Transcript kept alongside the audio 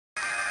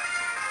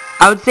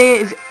I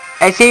say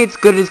it's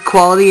good as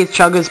quality as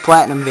Chugga's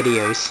platinum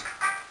videos.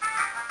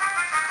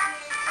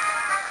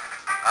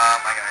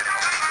 My God, I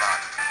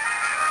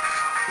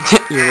almost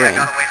run. You ran. I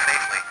got away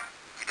safely.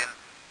 He didn't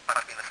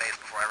punch me in the face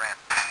before I ran.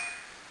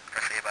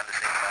 Press A button to save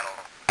the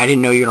battle. I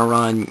didn't know you were gonna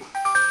run.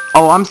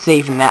 Oh, I'm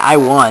saving that. I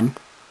won.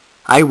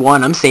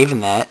 I'm saving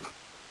that.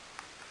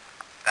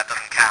 That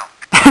doesn't count.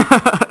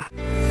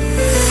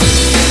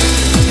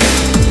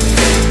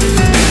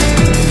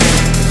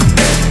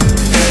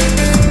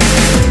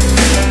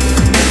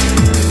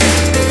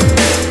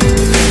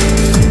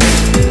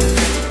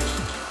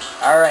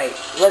 Alright,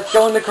 let's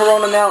go into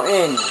Corona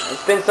Mountain.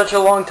 It's been such a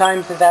long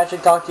time since I actually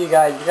talked to you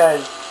guys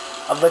because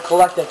of the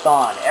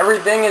Collectathon.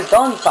 Everything is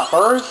done,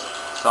 suckers.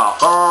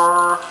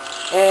 Sucker.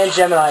 And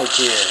Gemini's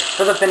here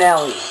for the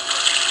finale.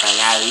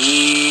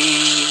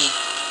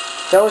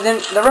 So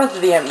then the rest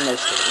of the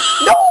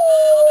MRNTV. No!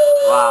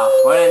 Wow,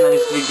 what a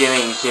nice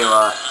beginning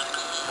to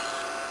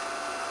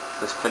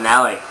this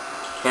finale.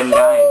 Him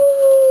dying.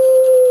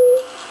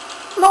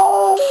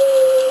 No!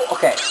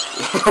 Okay.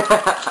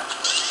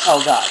 Oh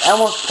god, I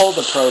almost pulled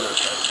the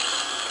prototype.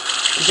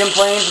 He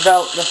complains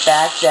about the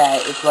fact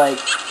that it's like,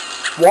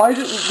 why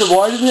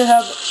doesn't it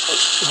have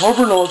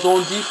hover nozzle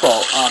on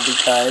default?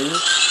 Because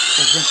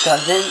it just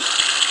doesn't.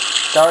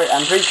 Sorry,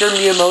 I'm pretty sure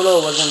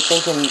Miyamoto wasn't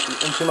thinking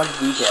in too much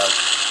detail.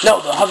 No,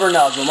 the hover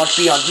nozzle must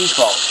be on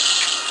default.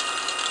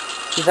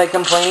 He's like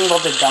complaining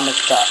about the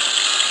dumbest stuff.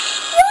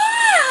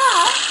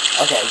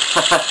 Okay.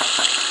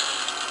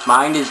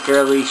 Mind is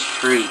girly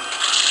shriek.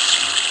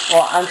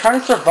 Well, I'm trying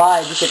to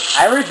survive because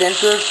I already been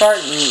through this part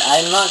and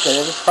I'm not good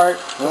at this part.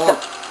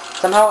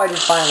 Somehow I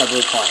just find the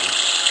blue coin.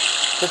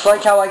 Just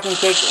like how I can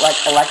kick like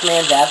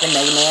Electman's ass and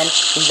Mega Man,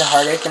 he's the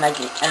hardest, and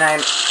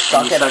I'm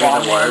stuck at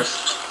Bomb Man.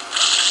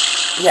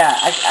 Yeah,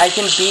 I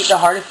can beat the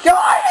hardest. Ow!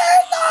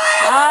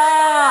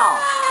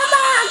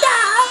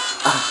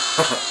 I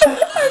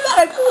thought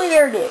I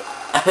cleared it.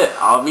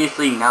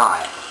 Obviously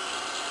not.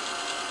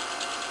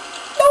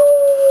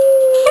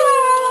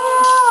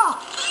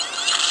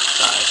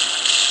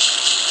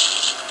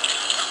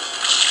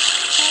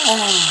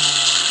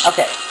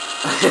 Okay.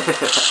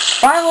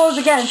 Finals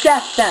against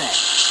Death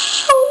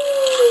Sentence.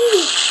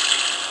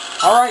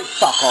 Alright,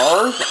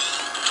 suckers.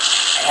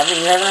 You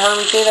haven't heard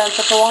me say that in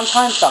such a long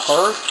time,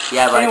 suckers.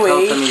 Yeah, but anyway, I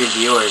told some of your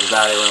viewers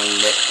about it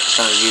when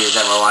some of the viewers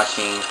that were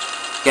watching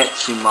Get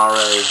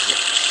Tomorrow's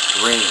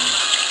Dream.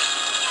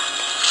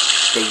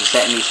 They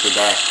sentenced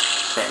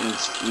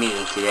me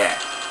to death.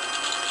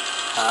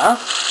 Huh?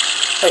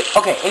 Wait,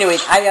 okay,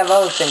 anyways, I have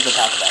other things to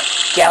talk about.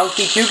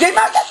 Galaxy 2 came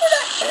out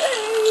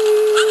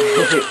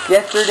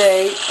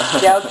yesterday!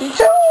 Galaxy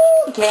 2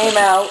 came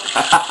out.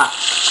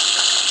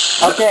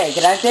 Okay,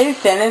 can I say a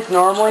sentence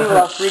normally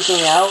without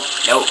freaking out?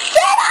 Nope.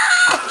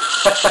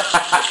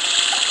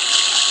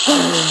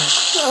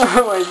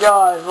 Oh my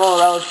god, well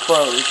that was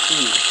close.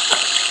 Jeez.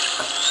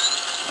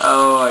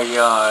 Oh my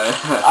god.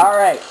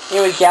 Alright,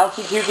 anyways,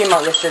 Galaxy 2 came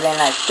out yesterday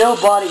and I still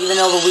bought it even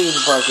though the Wii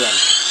was broken.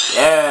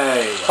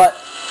 Yay! But,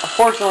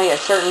 unfortunately, a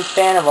certain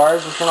fan of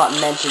ours, which we're not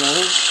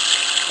mentioning,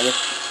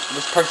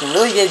 this person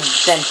really did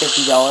send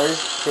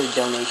 $50 to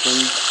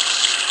donations,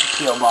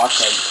 P.O.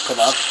 box I put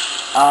up.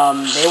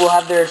 They will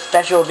have their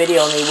special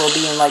video and they will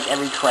be in like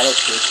every credit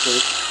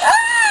basically.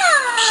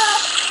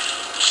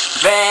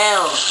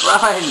 Fail!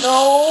 Run!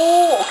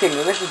 No! Okay,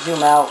 maybe I should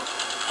zoom out.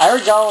 I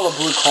already got all the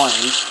blue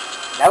coins.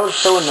 That was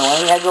so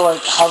annoying. I had to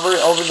like hover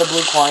over the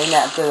blue coin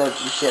after the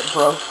shit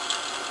broke.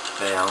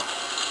 Fail.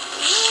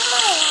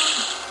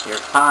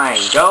 You're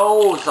fine.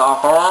 Go,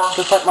 sucker!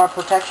 Just like my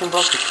protection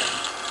broke this thing.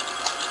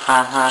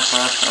 Ha ha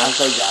ha. I'm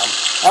so dumb.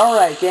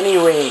 Alright,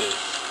 anyway.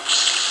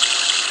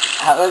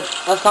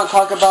 Let's not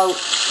talk about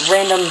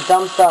random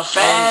dumb stuff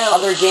and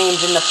other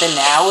games in the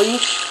finale.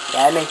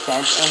 Yeah, that makes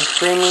sense. And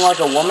screaming like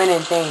a woman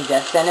and saying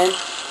death sentence.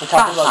 And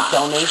talking about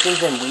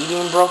donations and Wii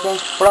being broken.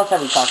 What else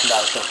have we talked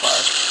about so far?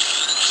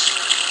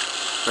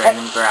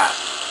 Random crap.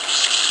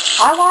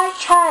 I like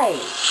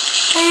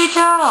Chase. Hey,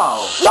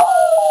 Joe! No!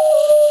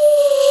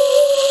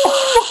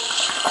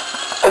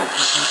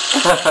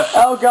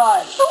 Oh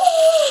god.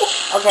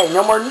 Okay,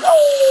 no more no!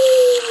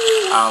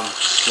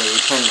 Yeah, you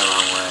turned the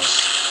wrong way.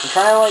 I'm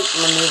trying to like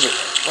maneuver it.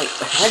 Wait,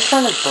 can I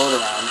turn this boat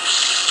around?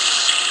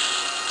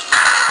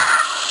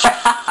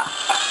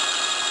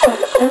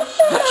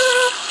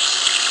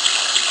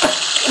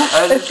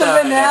 It's the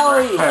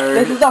finale!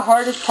 This is the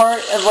hardest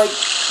part of like,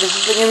 this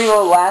is gonna be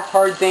the last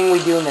hard thing we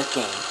do in this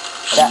game.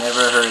 I've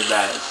never heard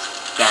that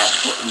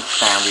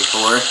sound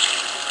before.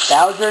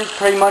 Bowser's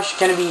pretty much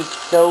gonna be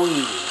so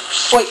easy.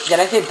 Wait, did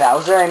I say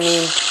Bowser? I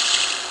mean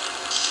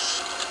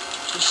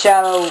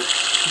Shadow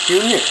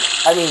Jr.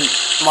 I mean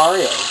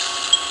Mario.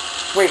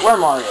 Wait, where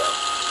Mario?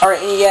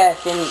 Alright, and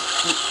yes, in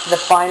the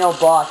final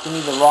boss you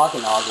need the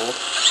rocket nozzle.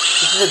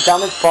 This is the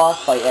dumbest boss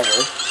fight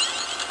ever.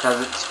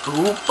 Because it's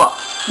Poopa.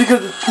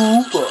 Because it's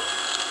Poopa.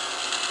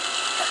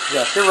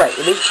 Yes, you're right,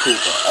 it is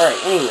Poopa.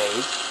 Alright,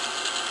 anyways,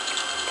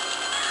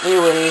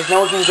 no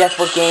one can guess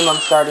what game I'm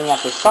starting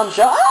after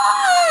Sunshine.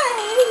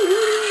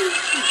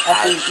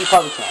 Actually, you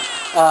probably can't.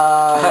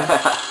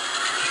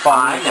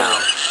 falling. I know.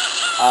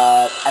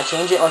 I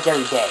change it like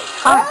every day.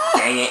 God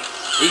dang it.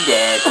 You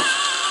dead.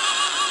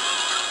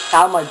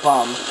 Ow, my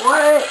bum.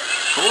 What?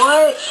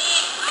 What?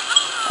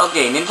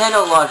 Okay,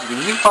 Nintendo Logic,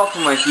 if you fall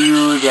from a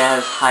huge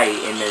ass height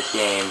in this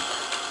game,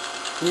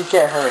 You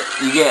get hurt.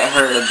 you get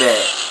hurt a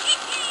bit.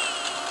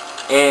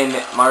 In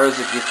Mario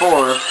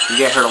 64, you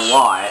get hurt a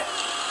lot.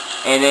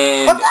 And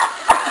then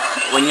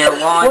when you're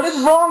launched, What is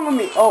wrong with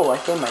me? Oh, I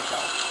saved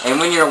myself. and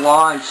when you're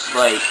launched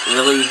like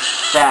really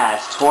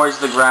fast towards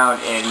the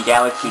ground in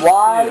Galaxy 2,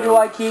 Why do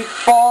I keep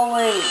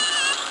falling?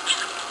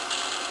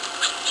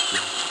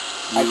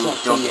 I you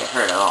can't don't see get it.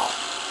 hurt at all.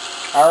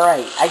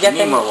 Alright, I You guess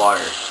need more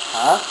water.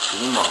 Huh?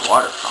 You need more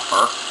water,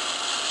 sucker.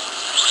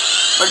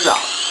 Good job.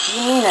 What do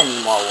you mean I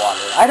need more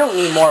water? I don't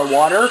need more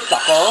water,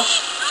 sucker.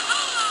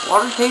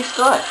 Water tastes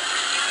good.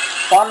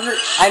 Water,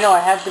 I know, I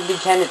have to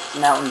pretend it's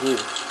Mountain Dew.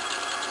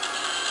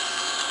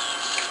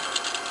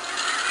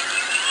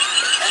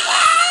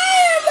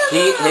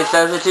 His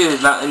substitute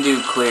is Mountain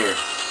Dew Clear.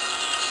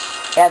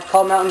 Yeah, it's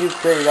called Mountain Dew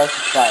Clear, you guys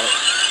should try it.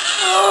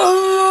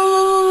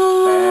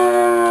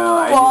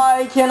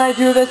 Why can't I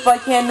do this if I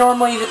can't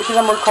normally? Is it because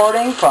I'm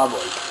recording?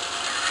 Probably.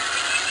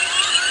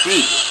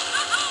 Gee.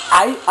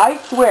 I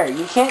swear,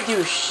 you can't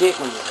do shit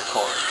when you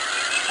record.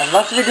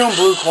 Unless you're doing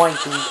blue coins,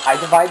 I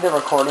divide the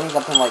recordings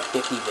up in like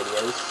 50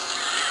 videos.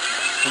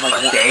 Like,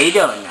 But they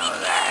don't know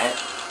that.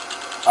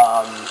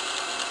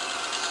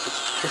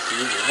 It's just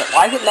easy.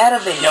 Why does it matter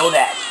if they know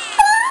that?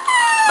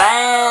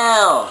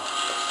 Fail!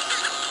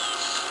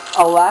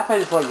 Oh, laugh, I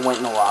just like went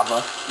in the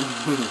lava.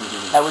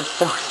 That would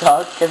so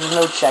suck, because there's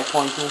no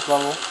checkpoints in this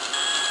level.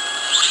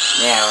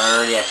 Yeah, we're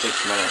already at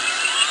 6 minutes.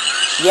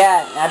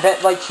 Yeah, I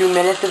bet like 2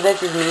 minutes of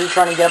this is me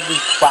trying to get up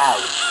these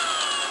clouds.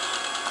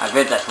 I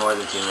bet that's more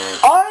than 2 minutes.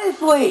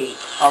 Honestly!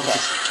 Okay.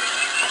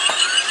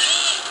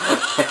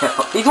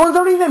 These ones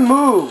don't even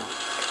move.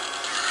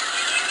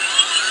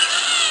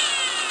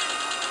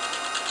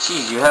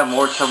 Jeez, you have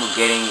more trouble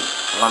getting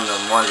on the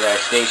ones that are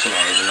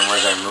stationary than the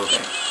ones that are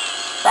moving.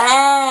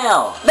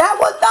 Fail! That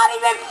was not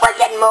even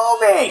freaking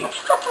moving!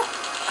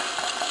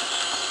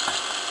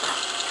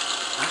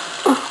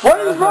 What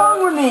is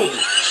wrong with me?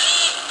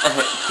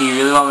 Do you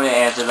really want me to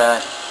answer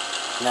that?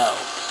 No.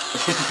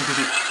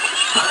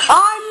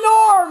 I'm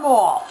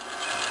normal!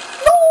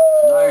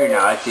 No, you're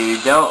not,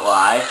 dude. Don't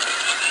lie.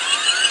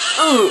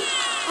 No!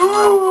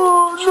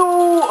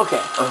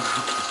 Okay.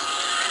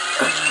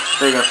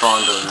 They're gonna fall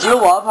into the Do you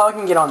love how I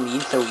can get on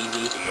these so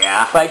easy?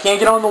 Yeah. But I can't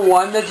get on the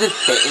one that's just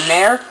sitting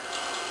there?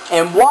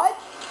 And what?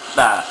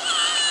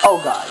 Oh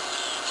god.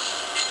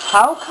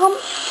 How come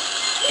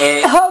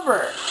It,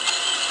 hover?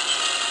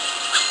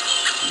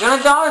 you're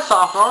gonna die,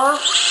 soccer.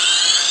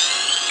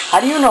 How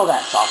do you know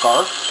that,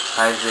 soccer?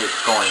 How's it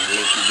going,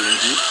 Blinky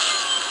Blinky?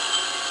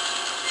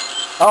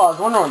 Oh, I was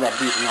wondering what that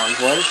beep noise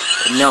was.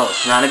 No,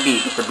 it's not a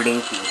beep, it's a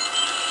blinky.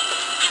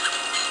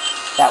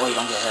 That way you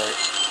don't get hurt.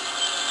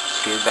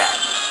 Too bad.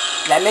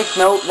 That makes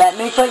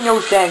like no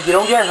sense. You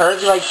don't get hurt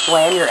if you like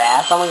slam your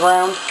ass on the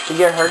ground. You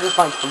get hurt just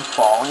like from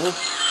falling.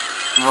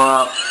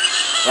 Well,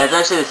 that's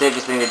actually the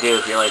safest thing to do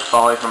if you're like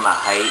falling from a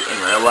height in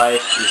real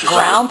life. You should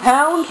Ground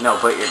pound? No,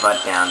 put your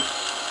butt down.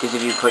 Because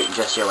if you put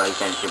just your legs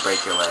down, you could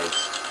break your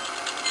legs.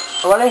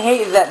 What I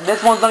hate is that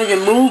this one's not even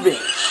moving.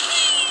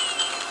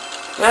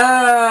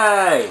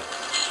 Yay!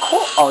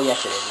 Cool. Oh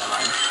yes it is, never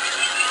mind.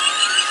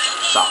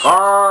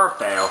 Soccer!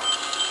 Fail.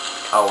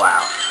 Oh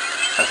wow.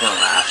 I was gonna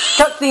laugh.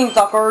 Cutscene,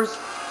 suckers!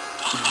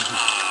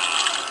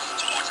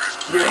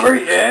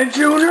 Yeah,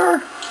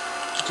 Junior?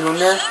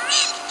 Junior?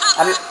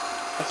 I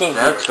can't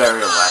hear That's it. very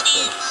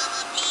relaxing.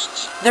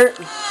 They're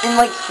in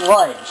like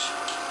sludge.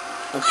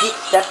 When Pete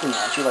stepped in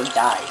there, she like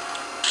died.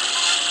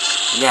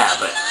 Yeah,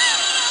 but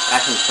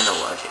that's Nintendo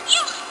Logic.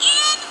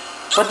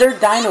 But they're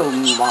dino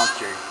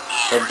monsters.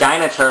 They're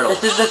Dino Turtles.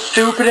 This is the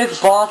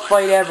stupidest boss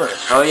fight ever.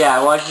 Oh yeah,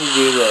 I watched you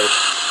do this.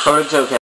 Prototype